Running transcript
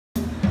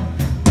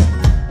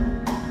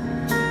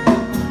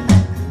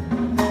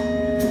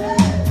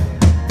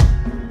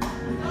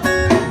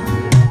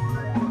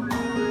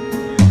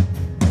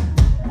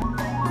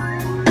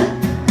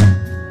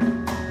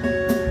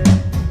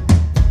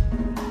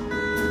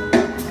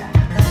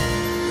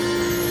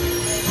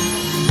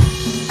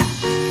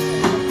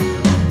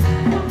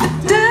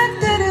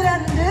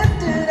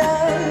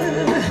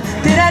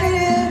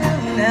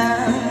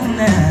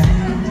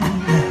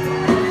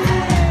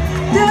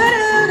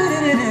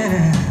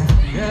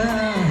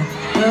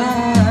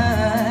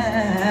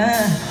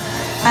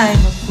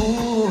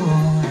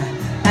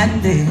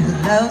he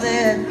loves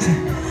it.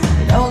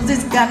 Knows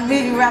it's got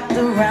me wrapped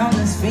around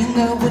his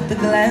finger with the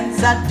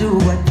glance. I do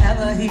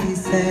whatever he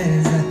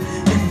says.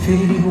 If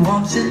he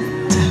wants it,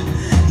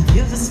 he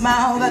gives a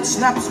smile that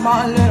snaps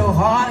my little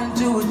heart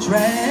into a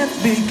trance.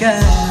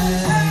 Because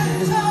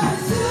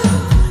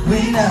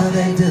we know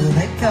they do.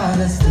 They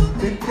call us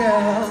stupid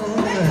girls.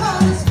 They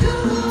call us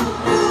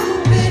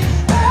stupid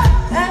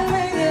girls. And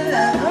when you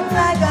love them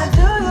like I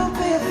do, you'll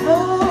be a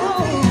fool.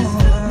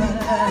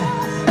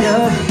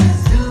 You'll be a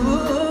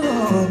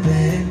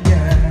stupid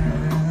girl.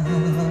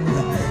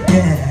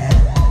 Yeah.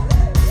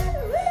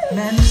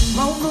 Men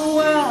roam the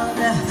world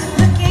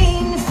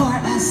looking for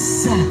us.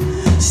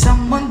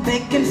 Someone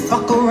they can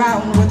fuck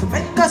around with,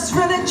 make us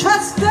really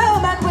trust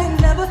them. And we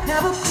never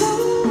have a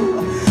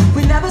clue.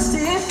 We never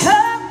see it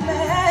coming.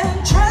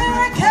 Try to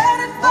record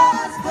it for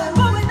us, but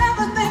we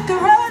never think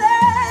of it.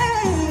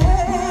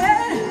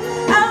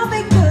 I'll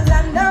be good,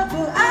 I know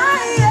who I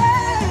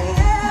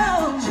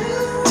am.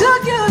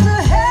 Took you to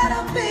hell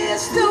and be a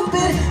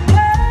stupid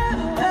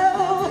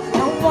girl.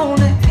 Don't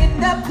wanna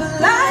end up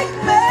like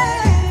me.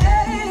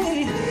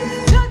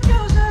 Took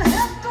you to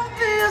hell to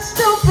be a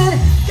stupid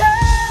girl.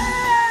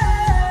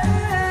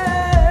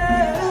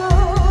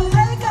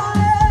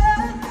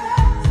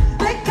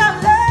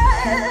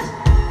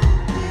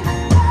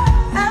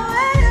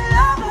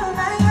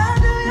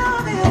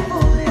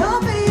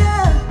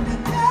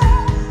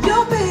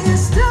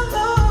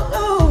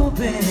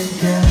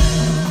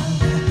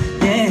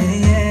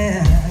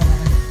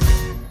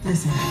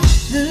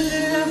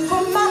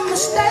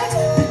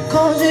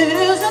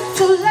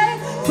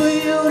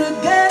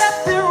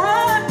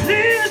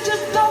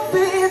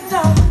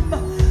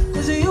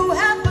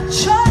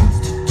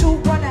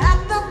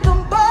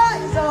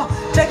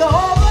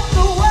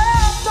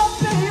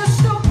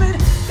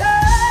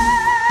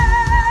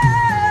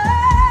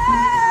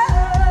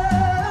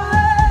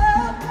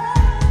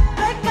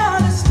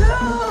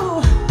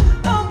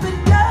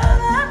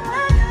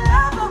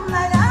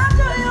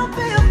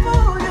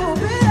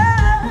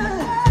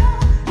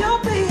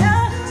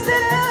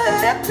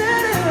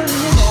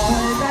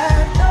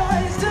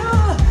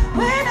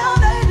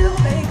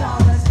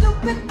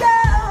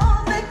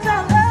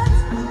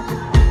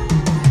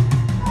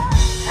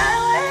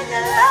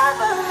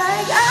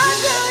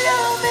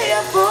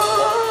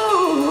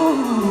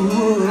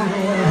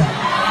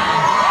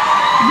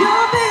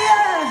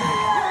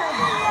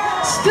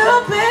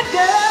 Stupid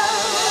girl,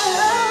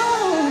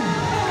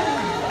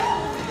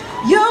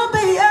 you'll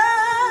be a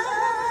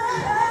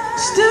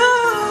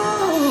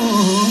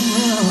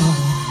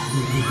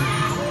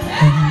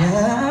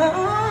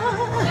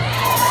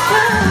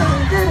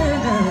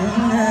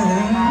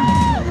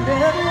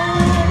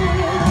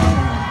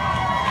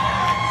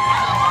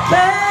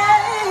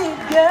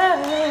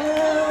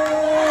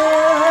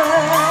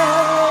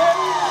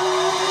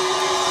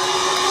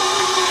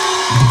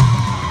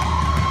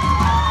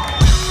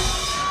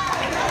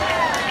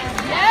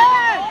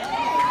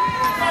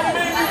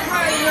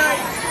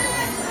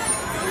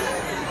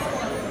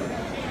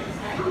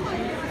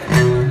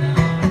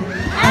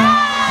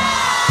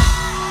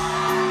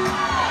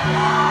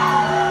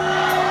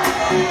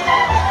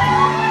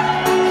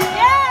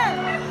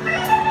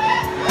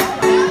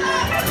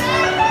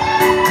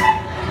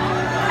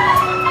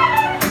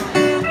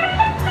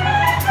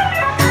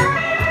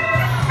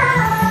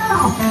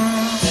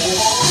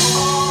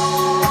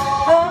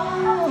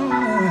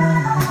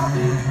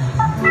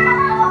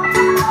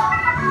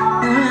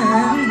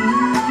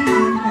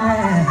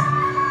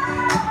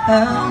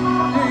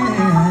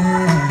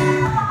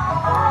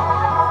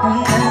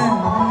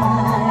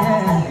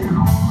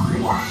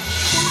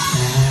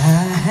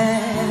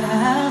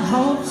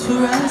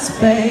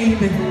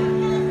baby,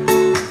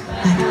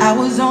 like I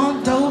was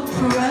on dope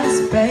for us,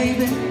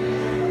 baby,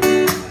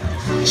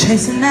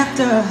 chasing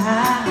after a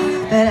high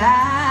that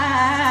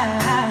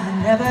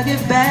I never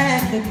get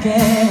back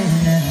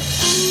again.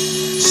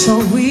 So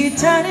we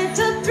turned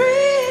into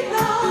 3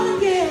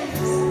 long years,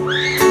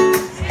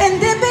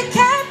 and it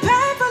became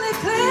painfully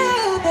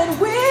clear that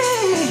we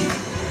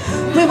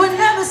would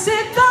never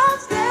see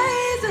those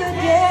days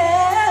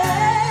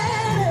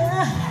again.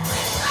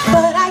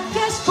 But I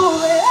guess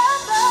forever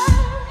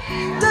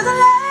doesn't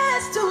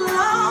last too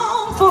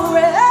long.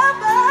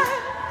 Forever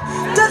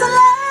doesn't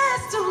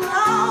last too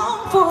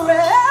long.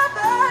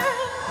 Forever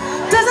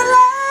doesn't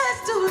last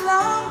too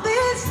long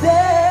these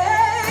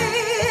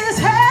days.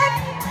 Hey,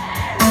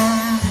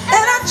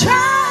 and I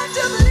tried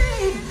to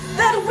believe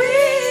that we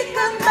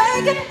could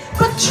make it,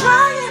 but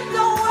trying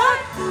don't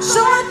work. So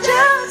I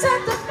just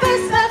had to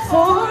face that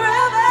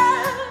forever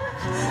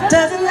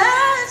doesn't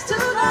last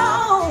too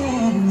long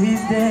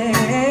these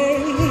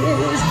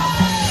days.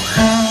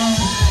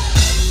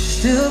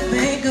 Still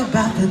think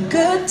about the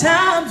good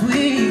times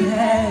we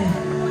had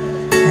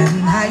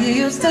and how you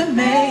used to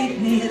make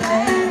me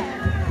laugh.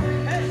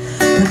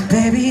 But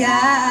baby, I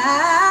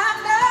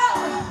know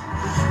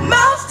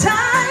most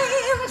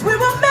times we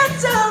were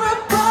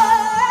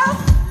miserable.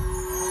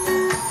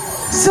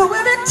 So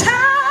every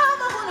time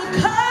I wanna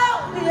call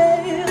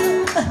you,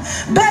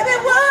 baby,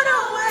 would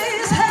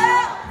always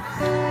help.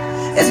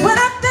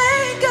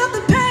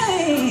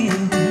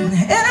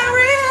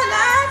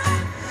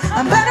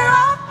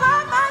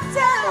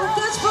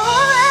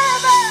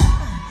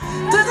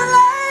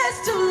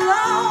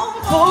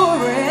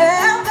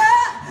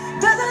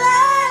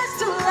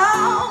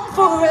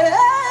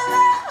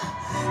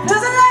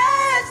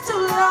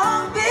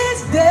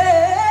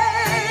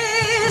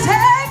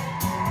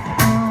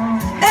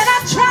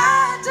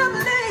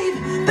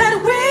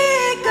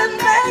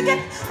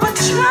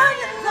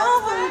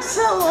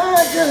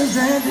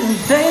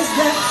 face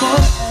that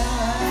forever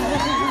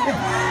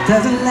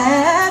doesn't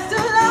last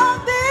too long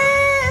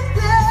these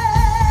days.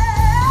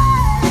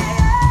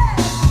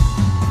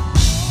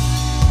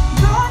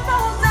 Lord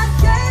knows I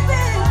gave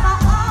it my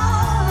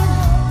all.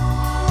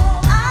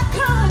 I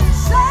couldn't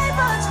say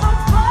much for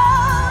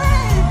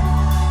falling,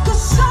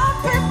 'cause some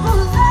people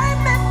ain't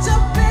meant to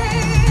be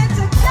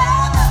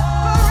together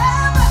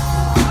forever,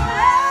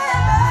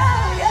 forever,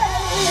 yeah.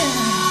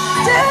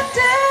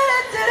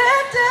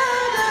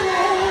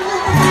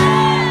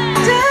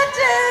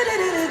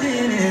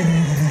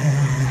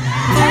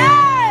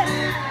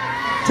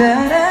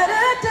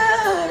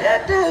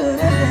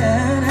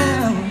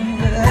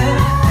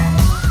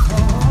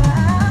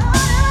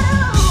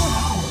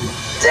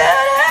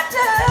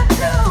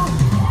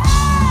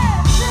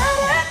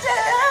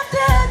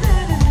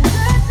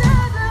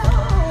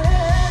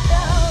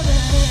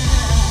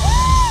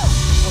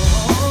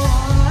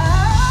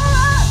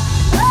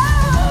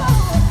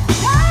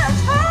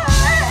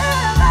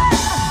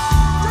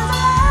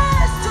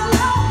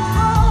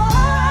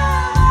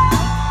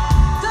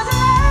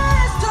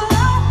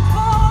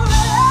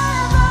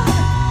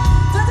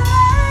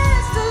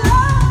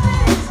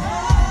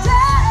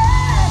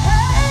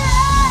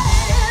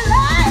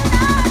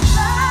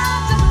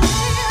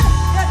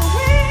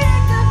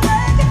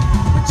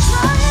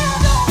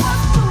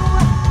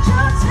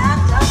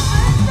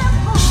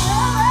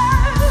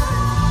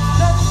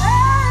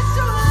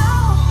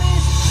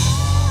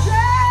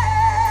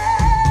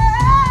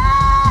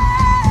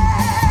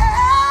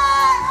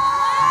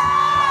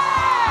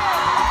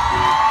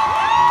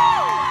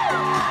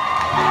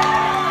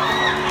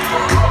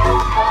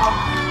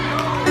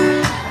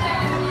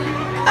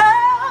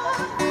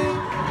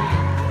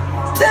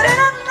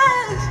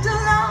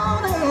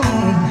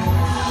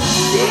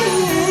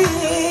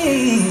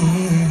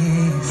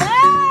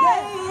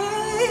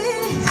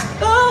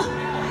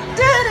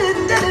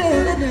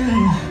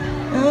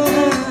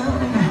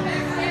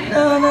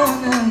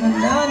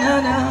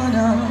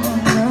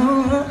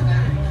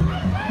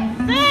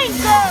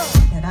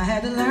 And I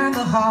had to learn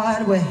the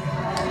hard way.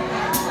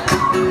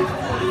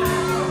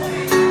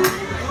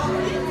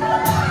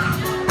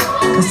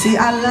 Cause see,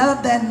 I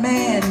love that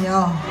man,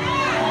 y'all.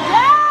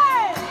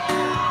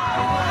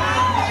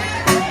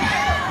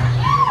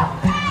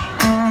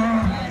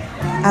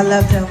 I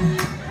loved him.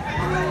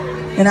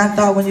 And I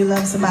thought when you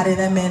love somebody,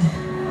 that meant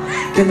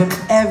give him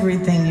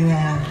everything you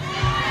have.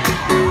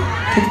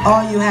 Give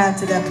all you have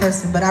to that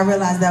person. But I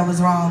realized that was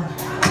wrong.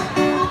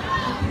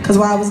 Because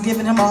while I was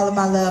giving him all of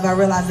my love, I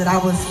realized that I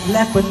was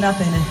left with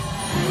nothing.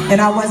 And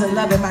I wasn't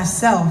loving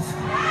myself.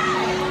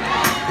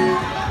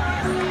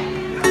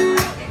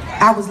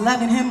 I was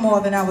loving him more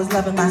than I was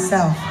loving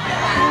myself.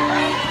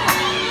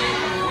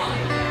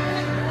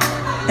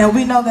 And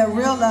we know that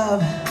real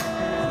love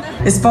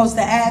is supposed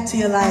to add to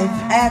your life,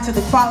 add to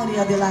the quality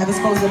of your life. It's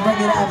supposed to bring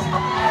it up.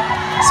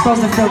 It's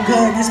supposed to feel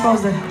good. You're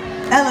supposed to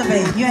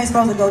elevate. You ain't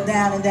supposed to go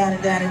down and down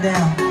and down and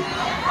down.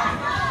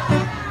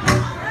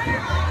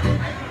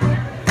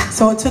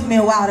 So it took me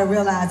a while to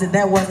realize that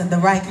that wasn't the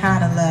right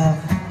kind of love.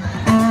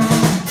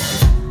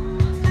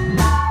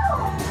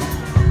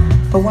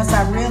 But once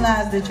I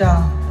realized it,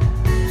 y'all,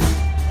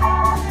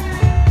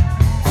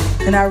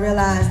 and I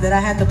realized that I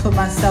had to put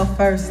myself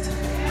first,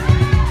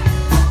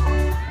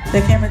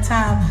 there came a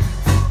time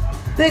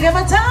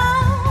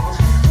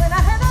when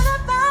I had to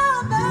live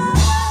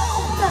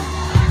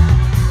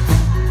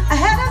I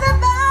had to live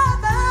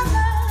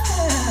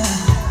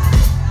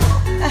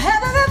I had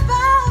to live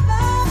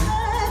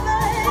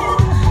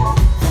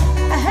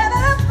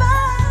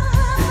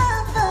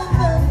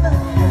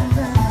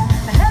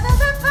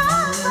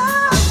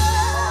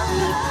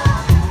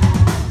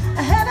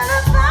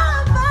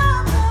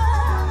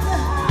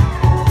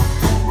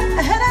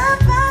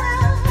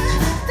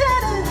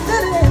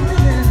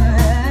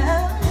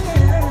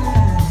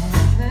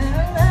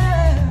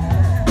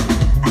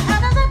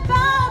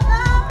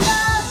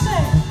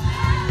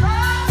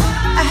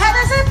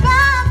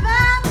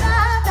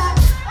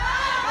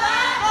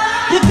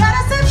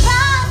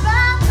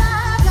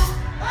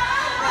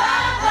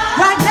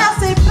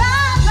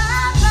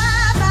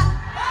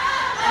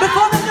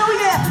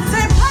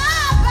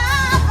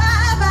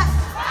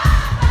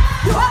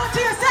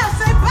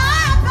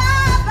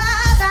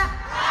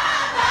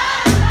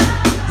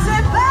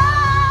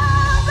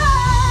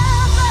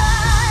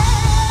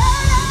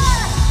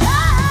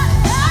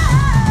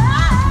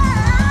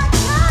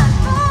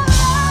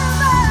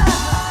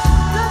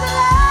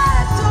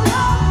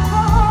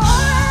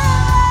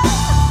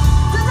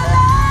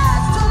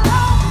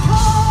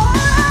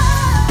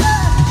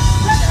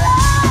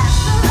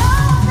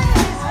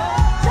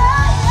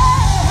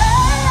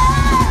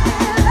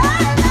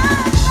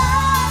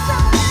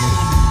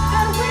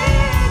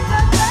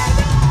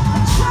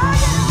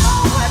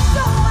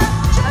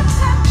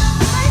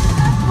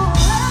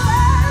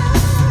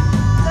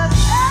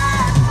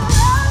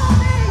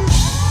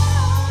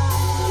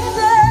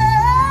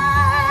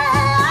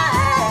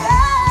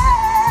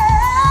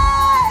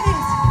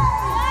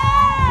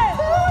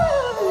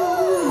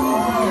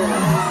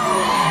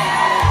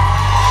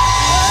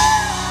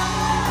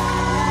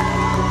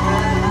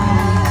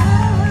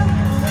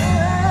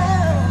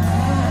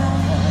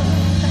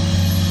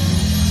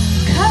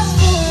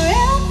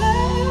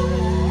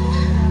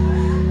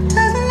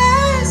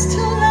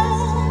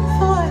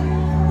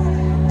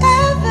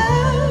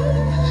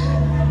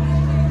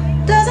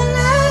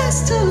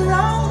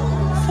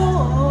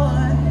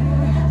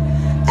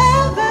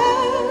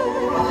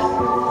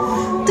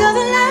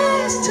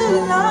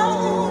too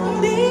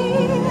long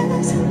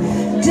these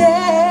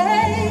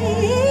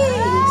days.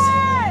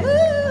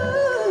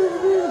 Ooh.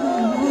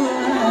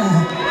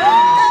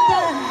 And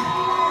I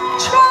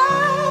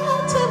try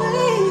to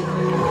believe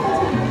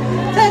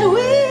that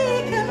we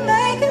can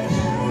make it,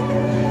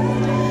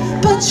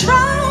 but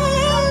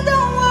trying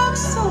don't work,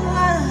 so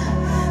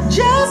I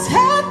just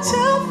had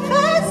to